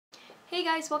Hey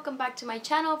guys, welcome back to my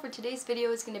channel. For today's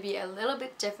video, it's going to be a little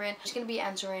bit different. I'm just going to be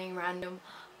answering random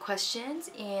questions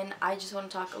and I just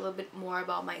want to talk a little bit more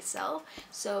about myself.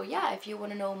 So yeah, if you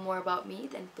want to know more about me,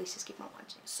 then please just keep on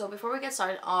watching. So before we get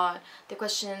started on the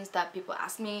questions that people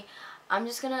ask me, I'm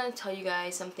just going to tell you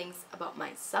guys some things about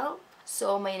myself.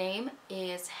 So my name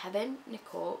is Heaven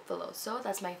Nicole Veloso.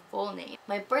 That's my full name.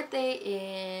 My birthday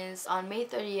is on May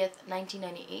 30th,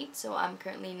 1998. So I'm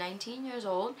currently 19 years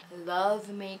old. I love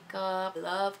makeup,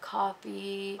 love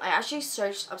coffee. I actually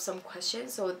searched up some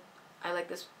questions, so I like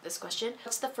this question.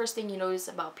 What's the first thing you notice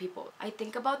about people? I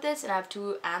think about this and I have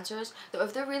two answers. So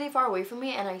if they're really far away from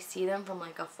me and I see them from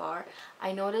like afar,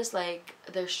 I notice like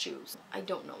their shoes. I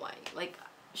don't know why. Like,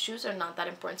 shoes are not that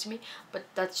important to me, but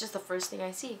that's just the first thing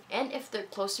I see. And if they're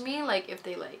close to me, like if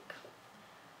they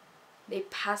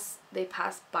pass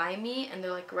by me and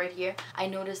they're like right here, I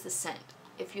notice the scent.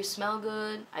 If you smell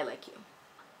good, I like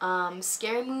you.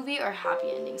 Scary movie or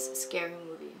happy endings? Scary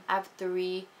movie. I have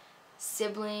 3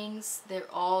 siblings.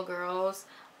 They're all girls.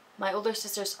 My older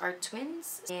sisters are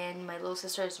twins and my little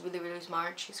sister is really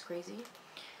smart. She's crazy.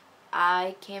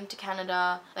 I came to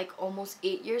Canada like almost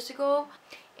 8 years ago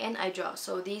and I draw.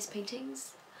 So these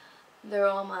paintings, they're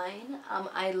all mine.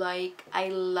 I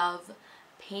love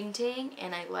painting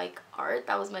and I like art.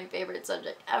 That was my favorite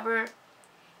subject ever.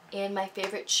 And my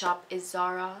favorite shop is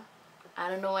Zara. I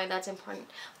don't know why that's important,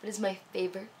 but it's my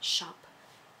favorite shop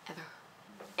ever.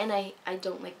 And I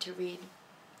don't like to read.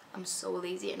 I'm so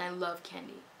lazy and I love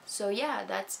candy. So yeah,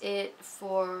 that's it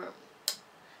for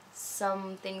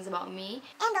some things about me.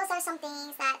 And those are some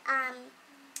things that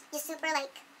just super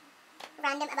like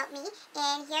random about me.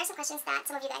 And here are some questions that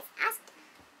some of you guys asked.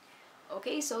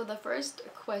 Okay, so the first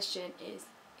question is,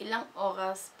 ilang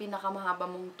oras pinakamahaba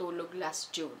mong tulog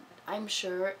last June? I'm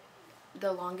sure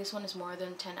the longest one is more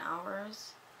than 10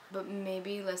 hours, but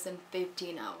maybe less than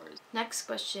 15 hours. Next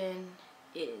question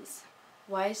is,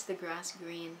 why is the grass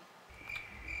green?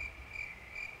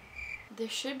 There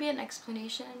should be an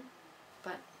explanation,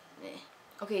 but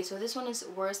okay, so this one is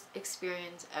worst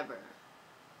experience ever.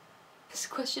 This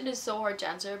question is so hard to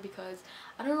answer because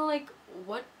I don't know, like,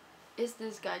 what is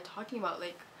this guy talking about?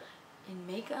 Like, in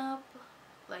makeup?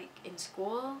 Like, in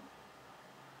school?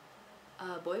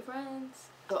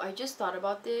 Boyfriends? So I just thought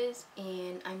about this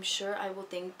and I'm sure I will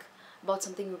think about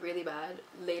something really bad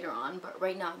later on, but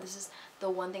right now this is the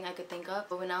one thing I could think of.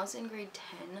 But when I was in grade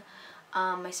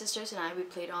 10, my sisters and I, we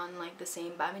played on like the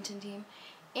same badminton team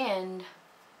and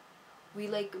we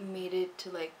like made it to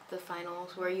like the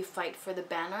finals where you fight for the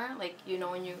banner. Like, you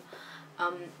know, when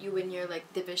you win your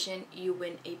like division, you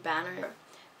win a banner.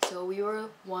 So we were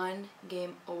 1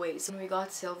 game away. So we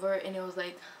got silver and it was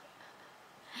like,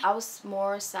 I was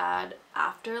more sad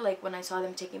after, like when I saw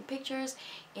them taking pictures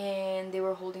and they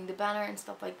were holding the banner and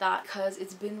stuff like that, because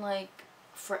it's been like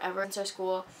forever since our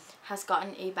school has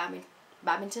gotten a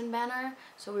badminton banner.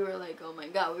 So we were like, oh my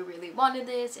god, we really wanted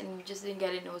this and we just didn't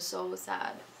get it and it was so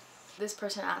sad. This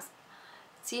person asked,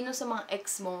 sino sa mga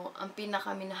ex mo ang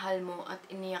pinakaminahal mo at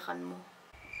iniyakan mo?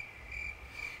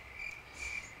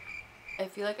 I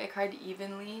feel like I cried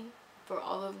evenly for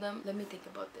all of them. Let me think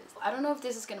about this. I don't know if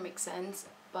this is gonna make sense,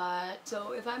 but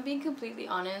so if I'm being completely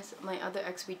honest, my other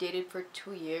ex, we dated for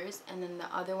 2 years and then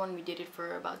the other one we dated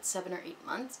for about 7 or 8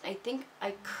 months. I think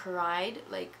I cried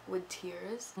like with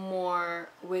tears more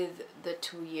with the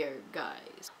 2-year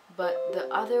guys. But the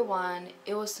other one,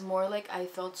 it was more like I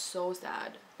felt so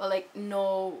sad. But like,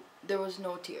 no, there was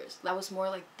no tears. That was more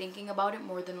like thinking about it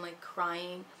more than like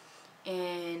crying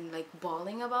and like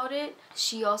bawling about it.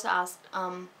 She also asked,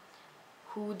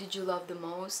 who did you love the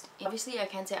most? Obviously, I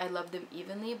can't say I love them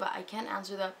evenly, but I can't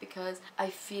answer that because I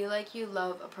feel like you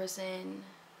love a person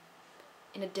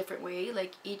in a different way.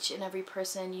 Like, each and every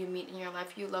person you meet in your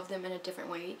life, you love them in a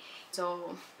different way.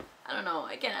 So, I don't know.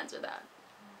 I can't answer that.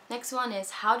 Next one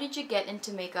is, how did you get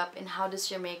into makeup and how does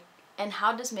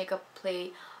makeup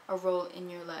play a role in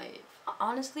your life?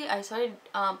 Honestly, I started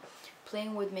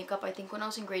playing with makeup, I think when I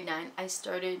was in grade 9. I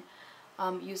started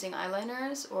using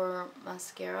eyeliners or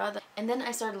mascara, and then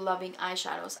I started loving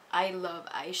eyeshadows. I love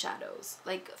eyeshadows.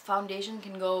 Like, foundation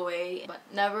can go away, but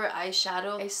never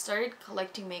eyeshadow. I started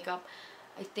collecting makeup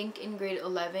I think in grade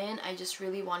 11. I just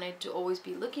really wanted to always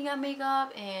be looking at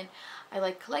makeup and I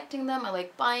like collecting them, I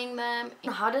like buying them.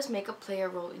 How does makeup play a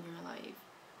role in your life?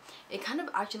 It kind of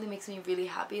actually makes me really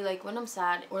happy. Like when I'm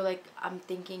sad or like I'm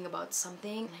thinking about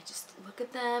something and I just look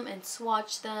at them and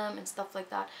swatch them and stuff like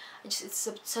that. It's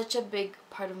such a big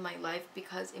part of my life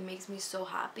because it makes me so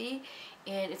happy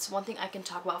and it's one thing I can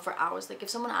talk about for hours. Like if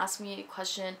someone asks me a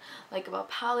question like about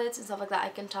palettes and stuff like that, I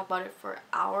can talk about it for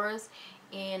hours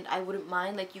and I wouldn't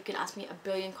mind. Like, you can ask me a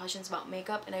billion questions about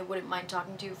makeup and I wouldn't mind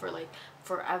talking to you for like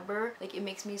forever. Like, it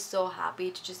makes me so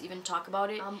happy to just even talk about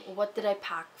it. What did I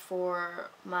pack for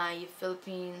my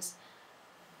Philippines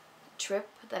trip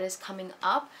that is coming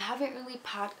up? I haven't really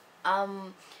packed.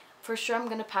 For sure I'm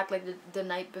gonna pack like the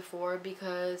night before,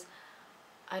 because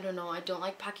I don't know, I don't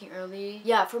like packing early.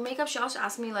 Yeah, for makeup, she also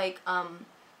asked me like,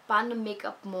 paano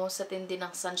makeup mo sa tindi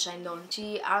ng sunshine doon?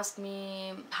 She asked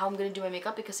me how I'm gonna do my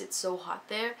makeup because it's so hot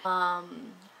there.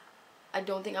 I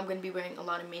don't think I'm gonna be wearing a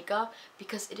lot of makeup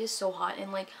because it is so hot,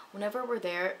 and like whenever we're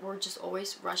there, we're just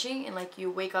always rushing, and like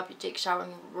you wake up, you take a shower,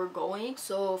 and we're going.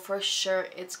 So for sure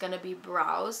it's gonna be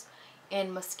brows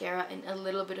and mascara and a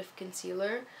little bit of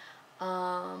concealer,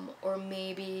 or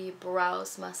maybe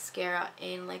brows, mascara,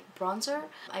 and like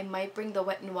bronzer. I might bring the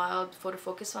Wet n Wild Photo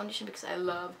Focus foundation because I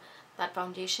love that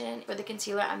foundation. For the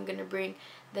concealer, I'm gonna bring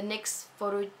the NYX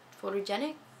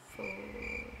photogenic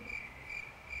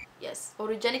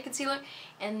concealer,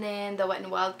 and then the Wet n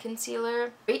Wild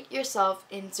concealer. Rate yourself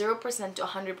in 0% to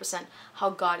 100% how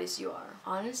goddess you are.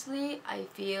 Honestly,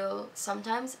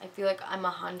 sometimes I feel like I'm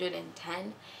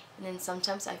 110, and then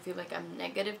sometimes I feel like I'm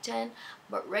 -10.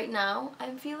 But right now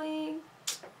I'm feeling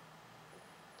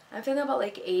about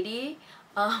like 80.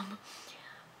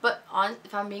 But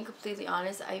if I'm being completely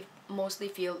honest, I mostly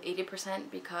feel 80%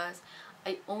 because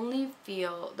the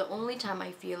only time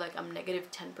I feel like I'm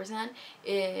 -10%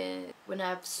 is when I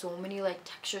have so many like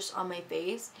textures on my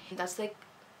face. And that's like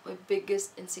my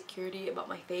biggest insecurity about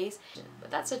my face. But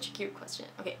that's such a cute question.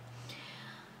 Okay.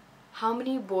 How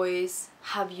many boys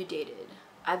have you dated?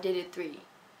 I've dated three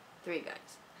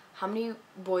guys. How many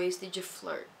boys did you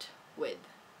flirt with?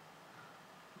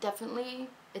 Definitely,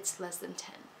 it's less than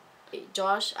 10. Okay,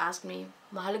 Josh asked me,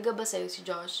 mahalaga ba sa'yo si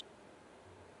Josh?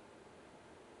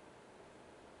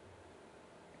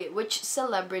 Okay, which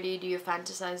celebrity do you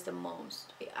fantasize the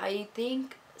most? Okay, I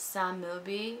think Sam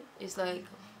Milby is like,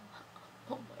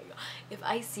 oh my god. If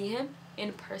I see him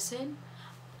in person,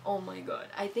 oh my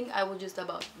god, I think I will just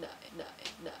about die.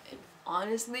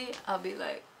 Honestly, I'll be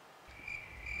like,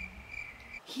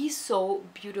 he's so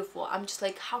beautiful. I'm just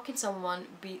like, how can someone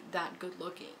be that good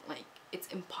looking? Like, it's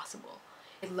impossible.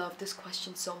 I love this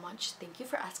question so much. Thank you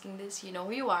for asking this. You know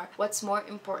who you are. What's more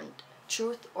important,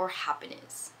 truth or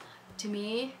happiness? To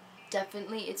me,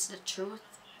 definitely it's the truth.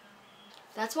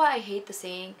 That's why I hate the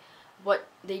saying, what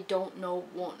they don't know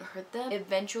won't hurt them.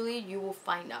 Eventually you will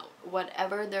find out.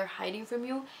 Whatever they're hiding from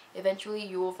you, eventually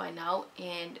you will find out.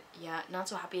 And yeah, not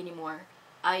so happy anymore.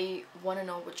 I want to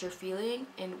know what you're feeling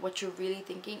and what you're really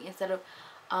thinking, instead of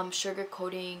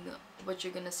sugarcoating what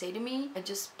you're gonna say to me. I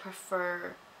just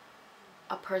prefer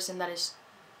a person that is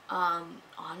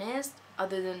honest,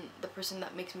 other than the person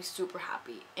that makes me super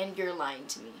happy and you're lying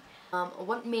to me.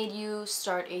 What made you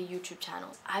start a YouTube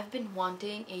channel? I've been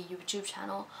wanting a YouTube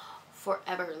channel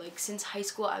forever. Like, since high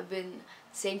school, I've been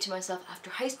saying to myself, after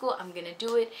high school I'm gonna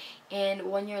do it, and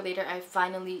 1 year later I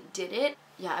finally did it.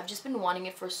 Yeah, I've just been wanting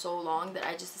it for so long that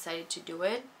I just decided to do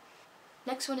it.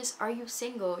 Next one is, are you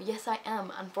single? Yes, I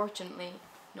am, unfortunately.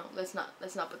 No, let's not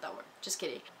put that word. Just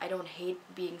kidding. I don't hate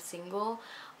being single,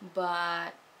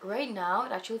 but right now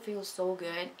it actually feels so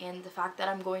good, and the fact that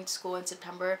I'm going to school in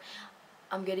September,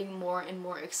 I'm getting more and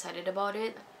more excited about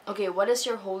it. Okay, what is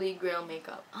your holy grail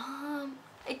makeup?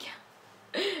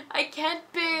 I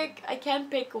can't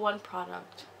pick one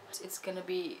product. It's gonna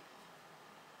be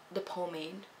the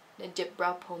pomade, the dip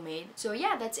brow pomade. So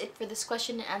yeah, that's it for this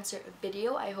question and answer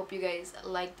video. I hope you guys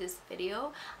liked this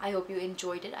video. I hope you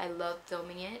enjoyed it. I love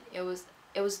filming it. It was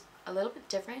a little bit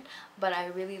different, but I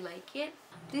really like it.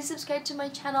 Please subscribe to my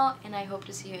channel, and I hope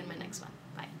to see you in my next one.